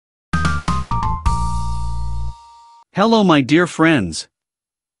Hello my dear friends.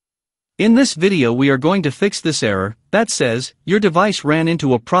 In this video we are going to fix this error that says your device ran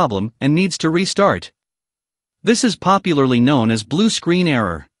into a problem and needs to restart. This is popularly known as blue screen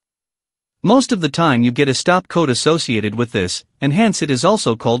error. Most of the time you get a stop code associated with this, and hence it is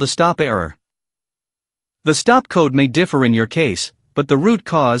also called a stop error. The stop code may differ in your case, but the root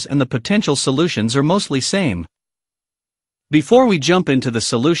cause and the potential solutions are mostly same. Before we jump into the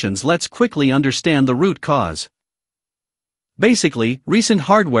solutions, let's quickly understand the root cause. Basically, recent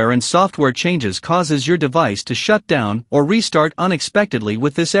hardware and software changes causes your device to shut down or restart unexpectedly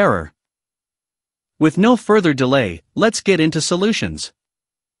with this error. With no further delay, let's get into solutions.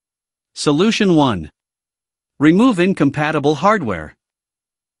 Solution 1. Remove incompatible hardware.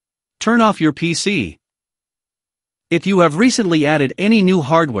 Turn off your PC. If you have recently added any new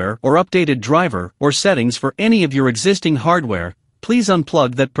hardware or updated driver or settings for any of your existing hardware, please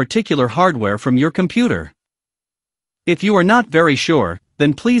unplug that particular hardware from your computer. If you are not very sure,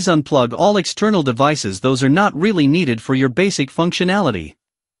 then please unplug all external devices. Those are not really needed for your basic functionality.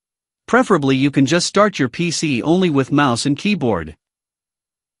 Preferably you can just start your PC only with mouse and keyboard.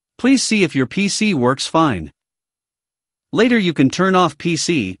 Please see if your PC works fine. Later you can turn off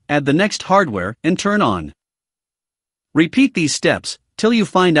PC, add the next hardware, and turn on. Repeat these steps till you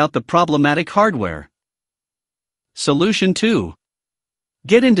find out the problematic hardware. Solution 2.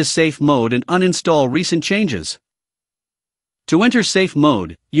 Get into safe mode and uninstall recent changes. To enter safe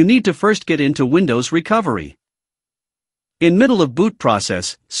mode, you need to first get into Windows Recovery. In middle of boot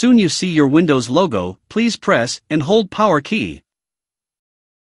process, soon you see your Windows logo. Please press and hold power key.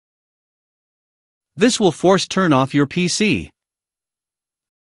 This will force turn off your PC.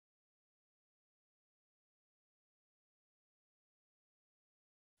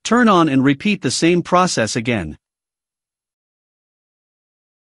 Turn on and repeat the same process again.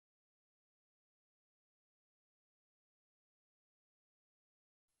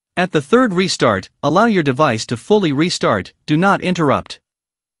 At the third restart, allow your device to fully restart, do not interrupt.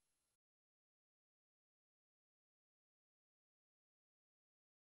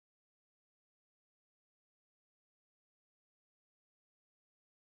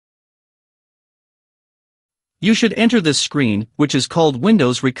 You should enter this screen, which is called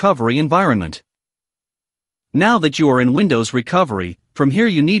Windows Recovery Environment. Now that you are in Windows Recovery, from here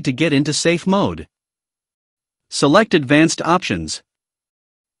you need to get into safe mode. Select Advanced Options.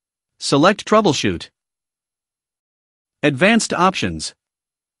 Select Troubleshoot. Advanced Options.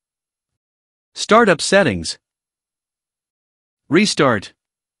 Startup Settings. Restart.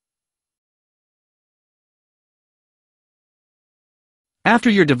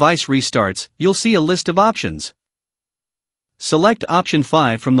 After your device restarts, you'll see a list of options. Select option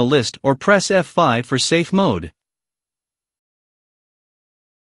 5 from the list or press F5 for safe mode.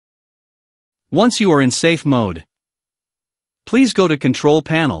 Once you are in safe mode, please go to Control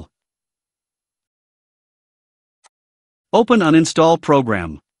Panel. Open Uninstall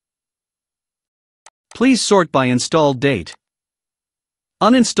Program. Please sort by installed date.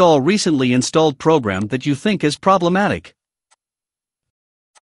 Uninstall recently installed program that you think is problematic.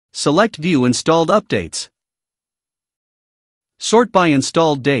 Select View Installed Updates. Sort by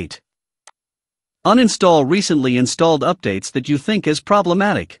installed date. Uninstall recently installed updates that you think is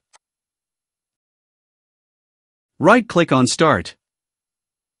problematic. Right-click on Start.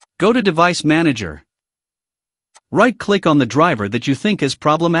 Go to Device Manager. Right-click on the driver that you think is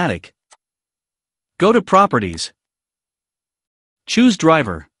problematic. Go to Properties. Choose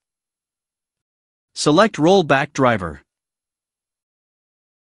Driver. Select Rollback Driver.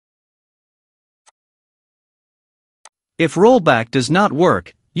 If rollback does not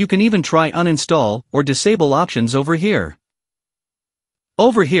work, you can even try uninstall or disable options over here.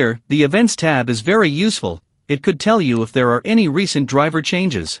 Over here, the Events tab is very useful. It could tell you if there are any recent driver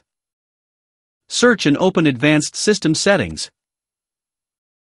changes. Search and open Advanced System Settings.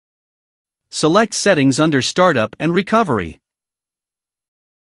 Select Settings under Startup and Recovery.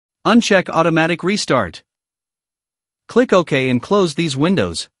 Uncheck Automatic Restart. Click OK and close these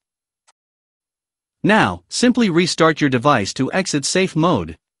windows. Now, simply restart your device to exit safe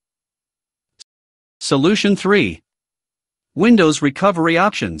mode. Solution 3. Windows Recovery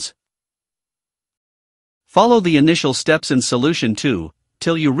Options. Follow the initial steps in Solution 2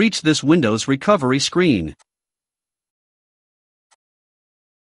 till you reach this Windows Recovery screen.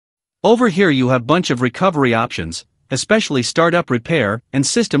 Over here you have bunch of recovery options, especially Startup Repair and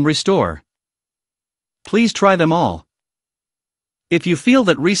System Restore. Please try them all. If you feel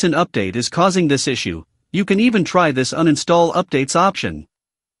that recent update is causing this issue, you can even try this Uninstall Updates option.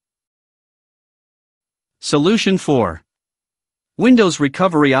 Solution 4. Windows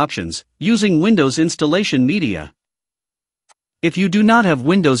Recovery Options, using Windows Installation Media. If you do not have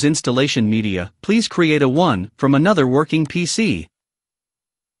Windows installation media, please create a one from another working PC.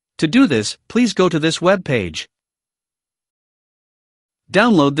 To do this, please go to this web page.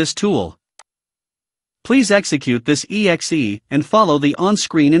 Download this tool. Please execute this exe and follow the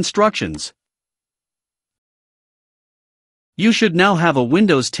on-screen instructions. You should now have a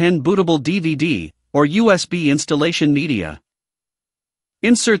Windows 10 bootable DVD or USB installation media.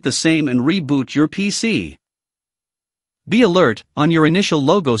 Insert the same and reboot your PC. Be alert, on your initial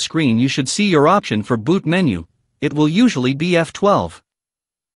logo screen you should see your option for boot menu. It will usually be F12.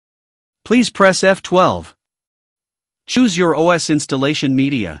 Please press F12. Choose your OS installation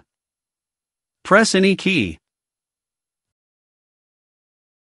media. Press any key.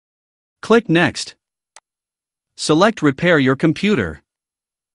 Click Next. Select Repair your computer.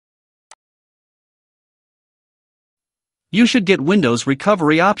 You should get Windows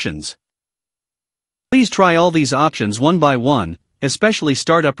recovery options. Please try all these options one by one, especially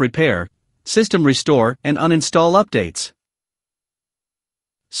Startup Repair, System Restore and Uninstall Updates.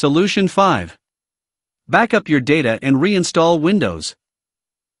 Solution 5. Backup your data and reinstall Windows.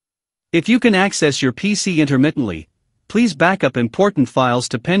 If you can access your PC intermittently, please backup important files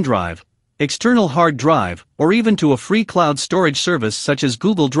to pen drive, external hard drive, or even to a free cloud storage service such as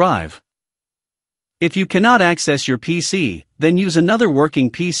Google Drive. If you cannot access your PC, then use another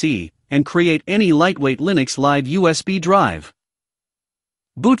working PC and create any lightweight Linux Live USB drive.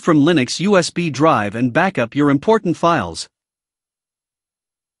 Boot from Linux USB drive and backup your important files.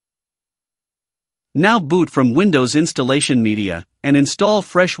 Now boot from Windows installation media and install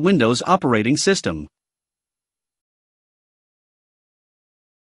fresh Windows operating system.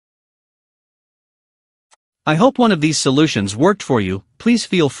 I hope one of these solutions worked for you. Please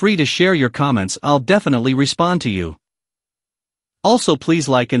feel free to share your comments. I'll definitely respond to you. Also, please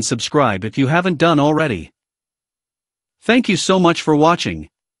like and subscribe if you haven't done already. Thank you so much for watching.